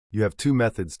You have two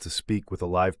methods to speak with a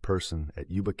live person at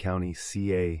Yuba County,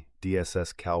 CA,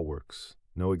 DSS CalWorks,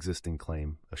 no existing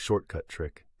claim, a shortcut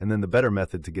trick, and then the better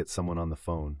method to get someone on the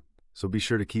phone. So be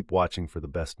sure to keep watching for the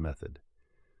best method.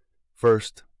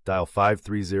 First, dial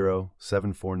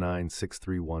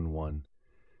 530-749-6311.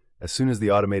 As soon as the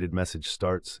automated message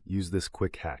starts, use this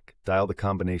quick hack. Dial the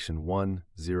combination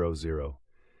 100.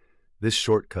 This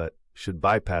shortcut should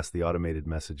bypass the automated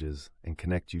messages and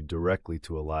connect you directly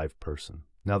to a live person.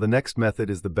 Now, the next method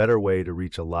is the better way to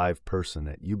reach a live person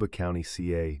at Yuba County,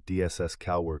 CA, DSS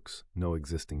CalWorks, no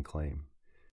existing claim.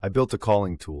 I built a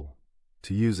calling tool.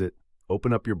 To use it,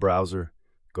 open up your browser,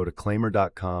 go to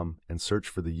Claimyr.com, and search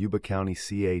for the Yuba County,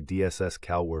 CA, DSS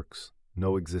CalWorks,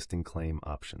 no existing claim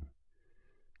option.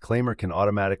 Claimyr can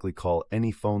automatically call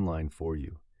any phone line for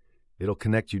you. It'll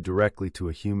connect you directly to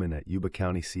a human at Yuba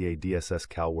County, CA, DSS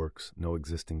CalWorks, no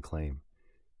existing claim.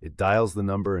 It dials the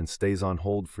number and stays on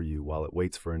hold for you while it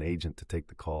waits for an agent to take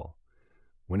the call.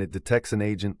 When it detects an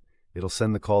agent, it'll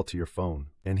send the call to your phone.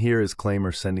 And here is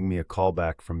Claimyr sending me a call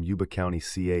back from Yuba County,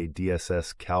 CA,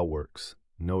 DSS CalWorks,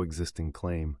 no existing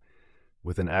claim,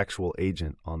 with an actual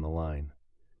agent on the line.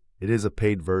 It is a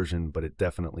paid version, but it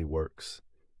definitely works.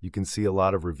 You can see a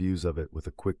lot of reviews of it with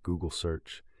a quick Google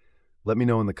search. Let me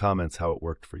know in the comments how it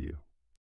worked for you.